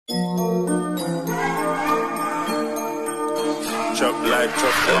Chop life,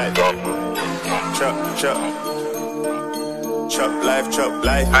 chop life. Chop life, chop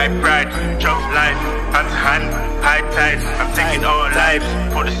life. High pride, chop life, hand to hand, high tide. I'm taking all lives,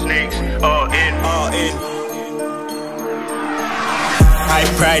 for the snakes, all in. High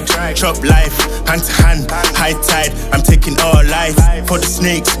pride, chop life, hand to hand, high tide. I'm taking all life, for the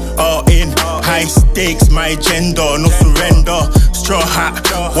snakes, all in. High stakes, my agenda, no surrender. Straw hat,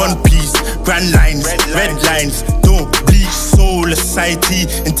 one piece, grand lines, red lines. Don't bleach, soul, society,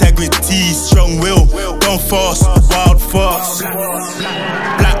 integrity, strong will. Don't force, wild thoughts.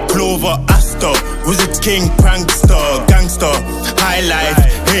 Black clover, Astor, wizard king, prankster, gangster. High life,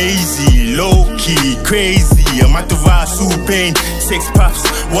 hazy, low key, crazy. I'm at the Vasu pain. 6 puffs,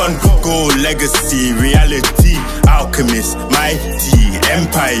 1 goal, legacy, reality, alchemist, mighty,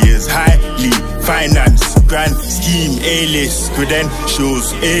 empires, highly finance, grand scheme, alias,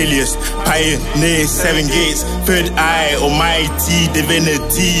 credentials, alias, pioneer, 7 gates, third eye, almighty,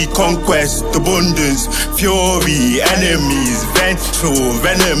 divinity, conquest, abundance, fury, enemies, vengeful,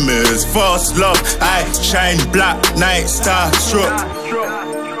 venomous, false love, I shine, black night, star struck.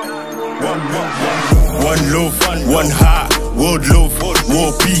 One love, one heart, world love,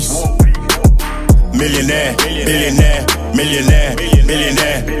 war peace. Millionaire, billionaire, millionaire,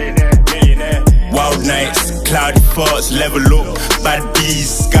 billionaire. Wild nights, cloudy thoughts, level up. Bad bees,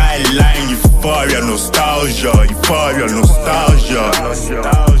 skyline, euphoria, nostalgia, euphoria, nostalgia.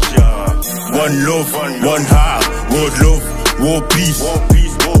 One love, one heart, world love, war peace.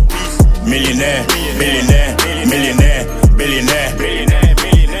 Millionaire, billionaire, millionaire, billionaire.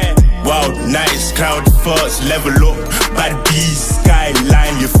 Wild nights, cloud thoughts, level up. Bad bees,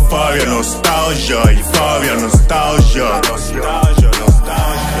 skyline, euphoria, nostalgia, euphoria, nostalgia.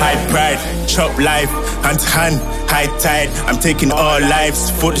 High pride, chop life, hand to hand, high tide. I'm taking all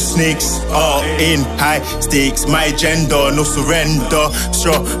lives, for the snakes, all in. High stakes, my agenda, no surrender.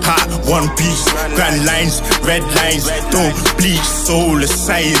 Straw hat, one piece, grand lines, red lines. Don't bleach, soul,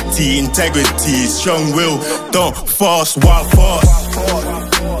 society, integrity, strong will. Don't force, wild force.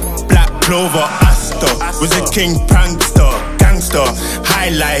 Clover, Astor, was a king, prankster, gangster. High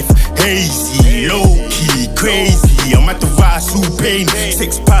life, hazy, low-key, crazy. I'm at the Vasu pain.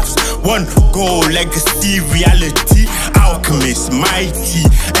 6 puffs, 1 goal, legacy, reality, alchemist, mighty,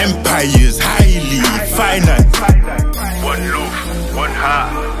 empires, highly finance. One love, one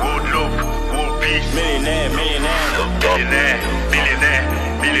heart, world love, world peace. Millionaire, millionaire, billionaire, billionaire,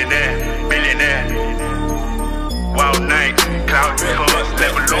 billionaire, billionaire. Wild night, cloud thoughts,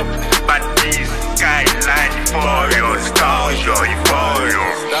 level